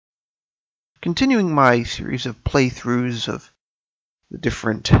continuing my series of playthroughs of the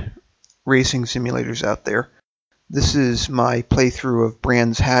different racing simulators out there. This is my playthrough of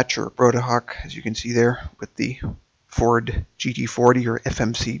Brondehach or Brondehach, as you can see there, with the Ford GT40 or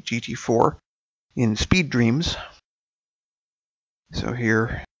FMC GT4 in Speed Dreams. So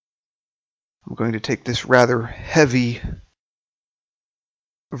here I'm going to take this rather heavy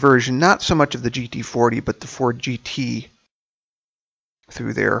version, not so much of the GT40, but the Ford GT,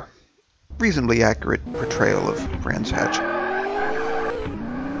 through their reasonably accurate portrayal of Brondehach.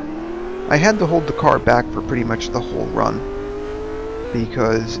 I had to hold the car back for pretty much the whole run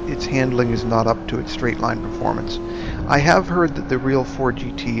because its handling is not up to its straight line performance. I have heard that the real Ford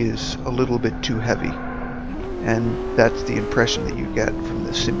GT is a little bit too heavy, and that's the impression that you get from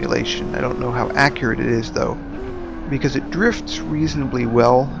the simulation. I don't know how accurate it is though, because it drifts reasonably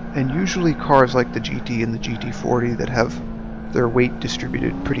well, and usually cars like the GT and the GT40 that have their weight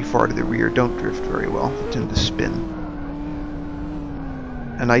distributed pretty far to the rear don't drift very well. They tend to spin.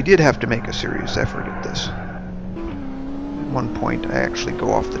 And I did have to make a serious effort at this. At one point I actually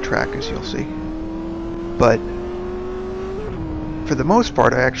go off the track, as you'll see. But for the most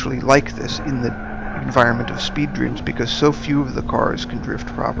part I actually like this in the environment of Speed Dreams because so few of the cars can drift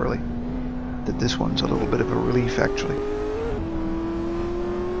properly that this one's a little bit of a relief, actually.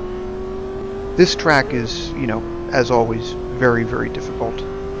 This track is, you know, as always, very, very difficult.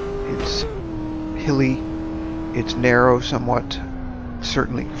 It's hilly, it's narrow somewhat,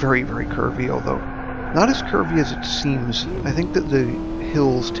 certainly very, very curvy, although not as curvy as it seems. I think that the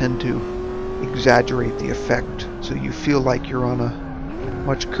hills tend to exaggerate the effect, so you feel like you're on a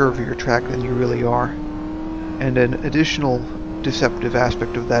much curvier track than you really are. And an additional deceptive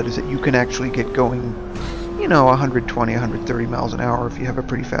aspect of that is that you can actually get going, you know, 120, 130 miles an hour if you have a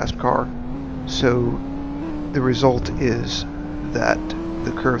pretty fast car. So the result is that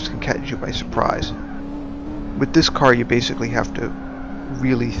the curves can catch you by surprise. With this car you basically have to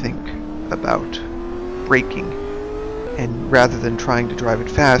really think about braking, and rather than trying to drive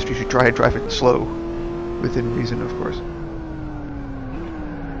it fast, you should try to drive it slow, within reason, of course.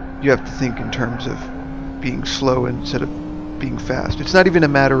 You have to think in terms of being slow instead of being fast. It's not even a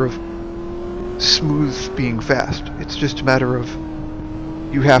matter of smooth being fast, it's just a matter of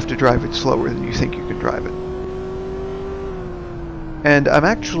you have to drive it slower than you think you can drive it. And I'm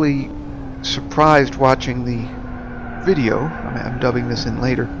actually surprised watching the video, I'm dubbing this in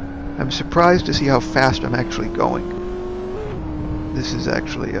later, I'm surprised to see how fast I'm actually going. This is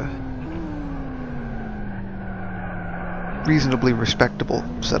actually a reasonably respectable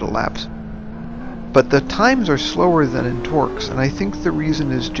set of laps. But the times are slower than in TORCS, and I think the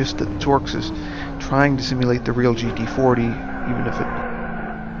reason is just that TORCS is trying to simulate the real GT40, even if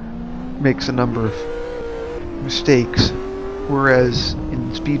it makes a number of mistakes, whereas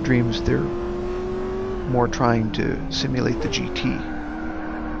in Speed Dreams they're more trying to simulate the GT.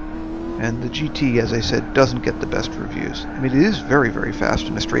 And the GT, as I said, doesn't get the best reviews. I mean, it is very, very fast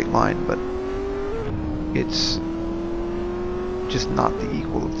in a straight line, but it's just not the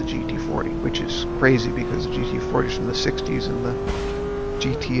equal of the GT40, which is crazy because the GT40 is from the 60s and the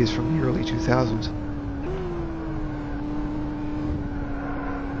GT is from the early 2000s.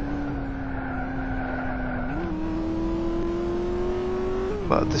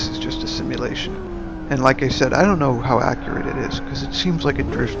 But this is just a simulation. And like I said, I don't know how accurate it is, because it seems like it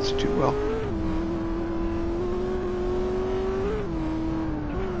drifts too well.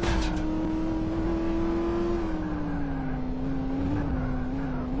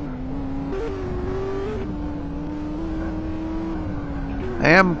 I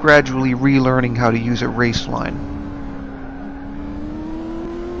am gradually relearning how to use a race line.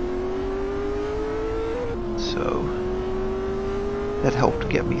 So that helped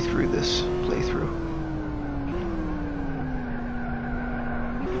get me through this playthrough.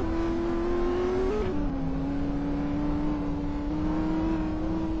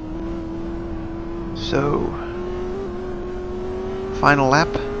 So, final lap.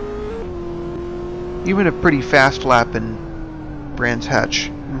 Even a pretty fast lap in Brondehach,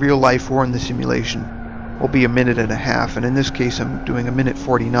 in real life or in the simulation, will be a minute and a half, and in this case I'm doing a minute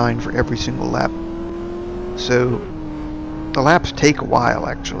 49 for every single lap. So the laps take a while,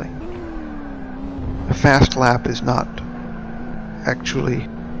 actually. A fast lap is not actually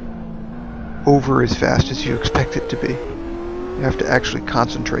over as fast as you expect it to be. You have to actually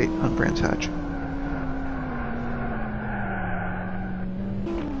concentrate on Brondehach.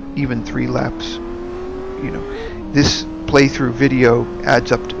 Even 3 laps, you know, this playthrough video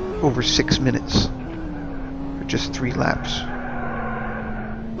adds up to over 6 minutes for just 3 laps.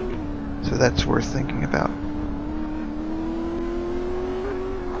 So that's worth thinking about.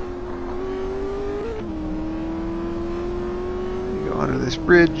 this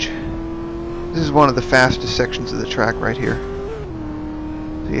bridge. This is one of the fastest sections of the track right here.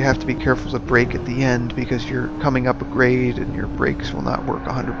 So you have to be careful to brake at the end because you're coming up a grade and your brakes will not work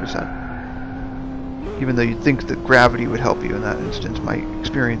 100%. Even though you'd think that gravity would help you in that instance, my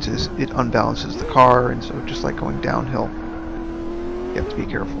experience is it unbalances the car, and so just like going downhill, you have to be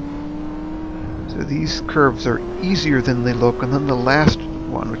careful. So these curves are easier than they look, and then the last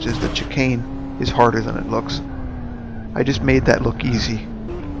one, which is the chicane, is harder than it looks. I just made that look easy.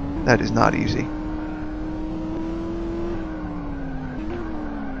 That is not easy.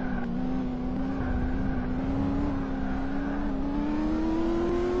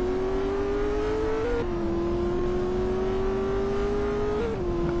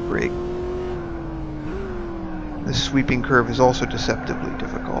 Brake. This sweeping curve is also deceptively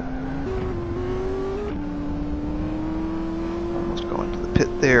difficult. Almost go into the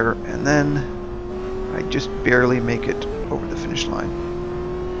pit there, and then I just barely make it over the finish line.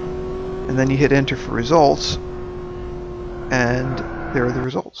 And then you hit enter for results, and there are the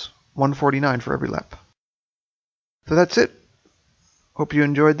results. 149 for every lap. So that's it. Hope you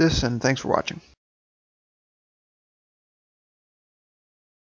enjoyed this, and thanks for watching.